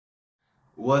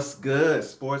What's good,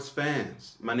 sports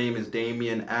fans? My name is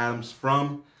Damian Adams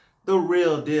from The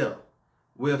Real Deal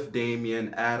with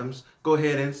Damian Adams. Go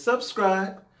ahead and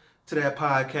subscribe to that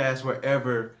podcast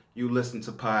wherever you listen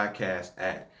to podcasts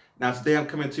at. Now, today I'm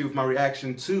coming to you with my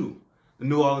reaction to the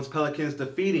New Orleans Pelicans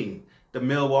defeating the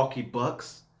Milwaukee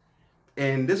Bucks.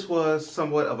 And this was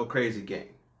somewhat of a crazy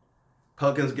game.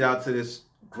 Pelicans get out to this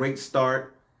great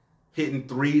start, hitting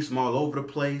threes from all over the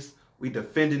place. We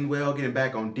defending well, getting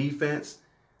back on defense.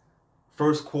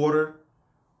 First quarter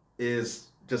is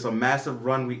just a massive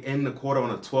run. We end the quarter on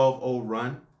a 12-0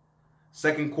 run.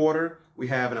 Second quarter, we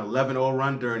have an 11-0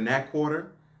 run during that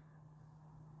quarter.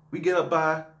 We get up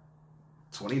by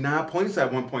 29 points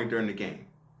at one point during the game.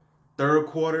 Third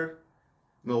quarter,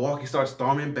 Milwaukee starts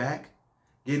storming back,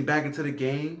 getting back into the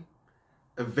game.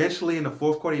 Eventually, in the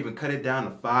fourth quarter, even cut it down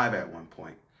to 5 at one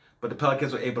point. But the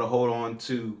Pelicans were able to hold on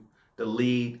to the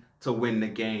lead to win the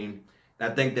game.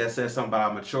 And I think that says something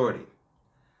about our maturity.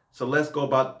 So let's go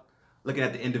about looking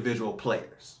at the individual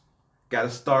players. Got to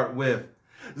start with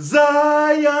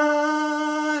Zion.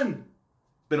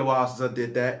 Been a while since I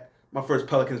did that. My first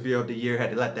Pelicans video of the year,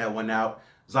 had to let that one out.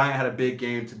 Zion had a big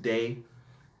game today.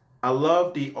 I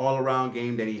love the all-around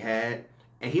game that he had.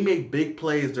 And he made big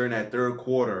plays during that third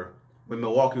quarter when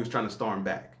Milwaukee was trying to storm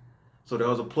back. So there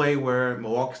was a play where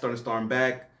Milwaukee started to storm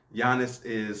back. Giannis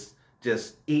is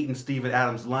just eating Steven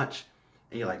Adams' lunch.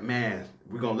 And you're like, man,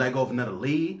 we're going to let go of another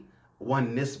lead,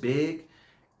 one this big.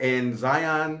 And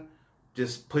Zion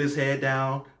just put his head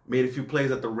down, made a few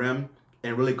plays at the rim,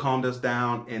 and really calmed us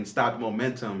down and stopped the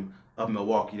momentum of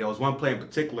Milwaukee. There was one play in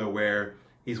particular where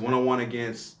he's one-on-one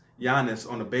against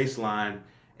Giannis on the baseline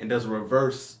and does a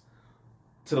reverse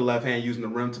to the left hand using the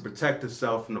rim to protect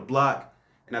himself from the block.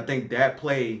 And I think that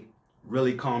play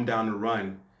really calmed down the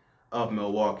run of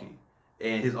Milwaukee.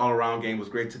 And his all-around game was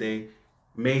great today.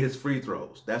 Made his free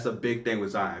throws. That's a big thing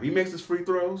with Zion. If he makes his free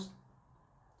throws,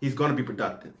 he's going to be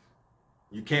productive.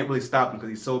 You can't really stop him because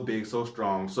he's so big, so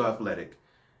strong, so athletic.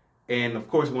 And, of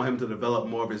course, you want him to develop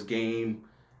more of his game,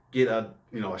 get a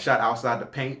shot outside the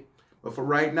paint. But for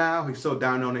right now, he's so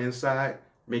down on the inside,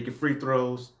 making free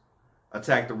throws,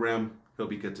 attack the rim, he'll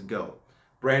be good to go.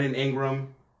 Brandon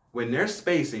Ingram, when they're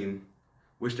spacing,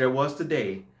 which there was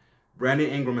today, Brandon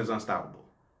Ingram is unstoppable.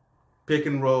 Pick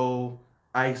and roll,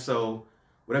 ISO,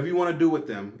 whatever you want to do with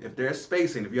them, if they're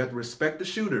spacing, if you have to respect the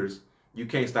shooters, you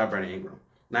can't stop Brandon Ingram.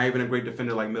 Not even a great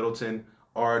defender like Middleton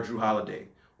or Drew Holiday.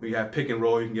 When you have pick and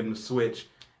roll, you can give him the switch,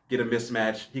 get a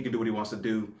mismatch. He can do what he wants to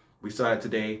do. We saw it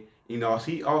today. He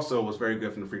also was very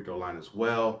good from the free throw line as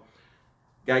well.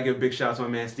 Got to give a big shout out to my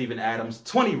man Steven Adams.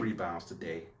 20 rebounds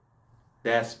today.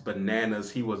 That's bananas.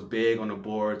 He was big on the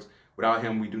boards. Without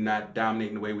him, we do not dominate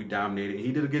in the way we dominated.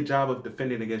 He did a good job of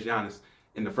defending against Giannis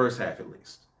in the first half at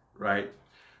least, right?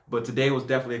 But today was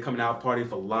definitely a coming out party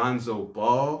for Lonzo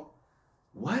Ball.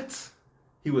 What?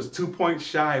 He was 2 points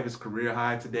shy of his career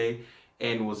high today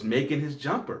and was making his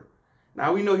jumper.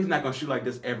 Now, we know he's not going to shoot like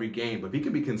this every game, but if he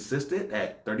can be consistent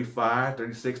at 35,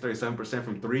 36, 37%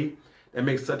 from three, that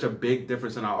makes such a big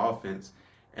difference in our offense.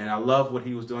 And I love what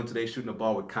he was doing today, shooting the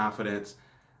ball with confidence.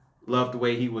 Love the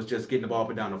way he was just getting the ball up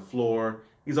and down the floor.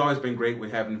 He's always been great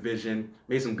with having vision.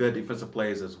 Made some good defensive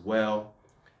plays as well.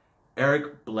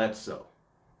 Eric Bledsoe.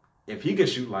 If he can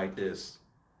shoot like this,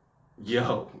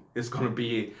 it's going to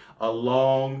be a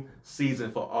long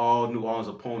season for all New Orleans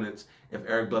opponents if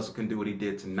Eric Bledsoe can do what he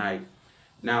did tonight.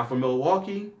 Now, for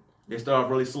Milwaukee, they started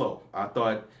off really slow. I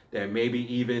thought that maybe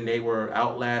even they were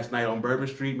out last night on Bourbon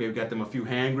Street, maybe got them a few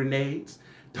hand grenades.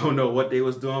 Don't know what they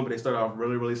was doing, but they started off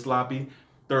really, really sloppy.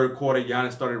 Third quarter,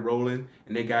 Giannis started rolling,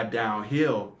 and they got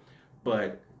downhill,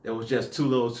 but it was just too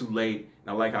little too late. And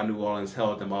I like how New Orleans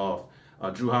held them off.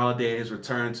 Drew Holiday, his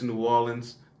return to New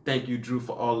Orleans. Thank you, Drew,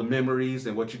 for all the memories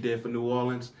and what you did for New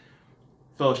Orleans.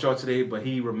 Fell short today, but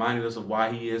he reminded us of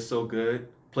why he is so good.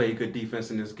 Played good defense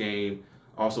in this game.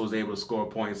 Also was able to score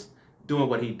points, doing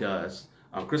what he does.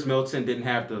 Chris Middleton didn't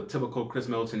have the typical Chris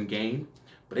Middleton game,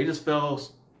 but they just fell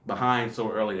behind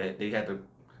so early that they had to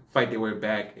fight their way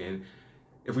back. And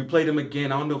if we play them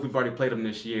again, I don't know if we've already played them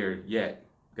this year yet.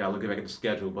 Got to look back at the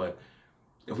schedule, but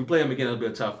if we play them again, it'll be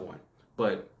a tough one.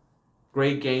 But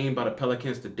great game by the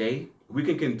Pelicans today. We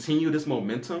can continue this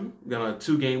momentum. We're on a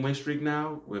 2-game win streak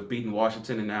now. We've beaten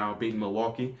Washington and now beaten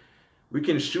Milwaukee. We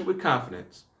can shoot with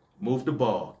confidence, move the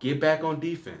ball, get back on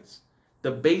defense.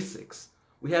 The basics.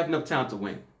 We have enough talent to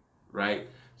win, right?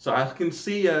 So I can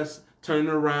see us turning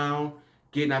around,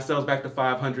 getting ourselves back to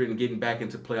 500 and getting back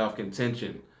into playoff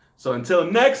contention. So until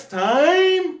next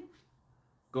time,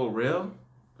 go real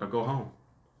or go home.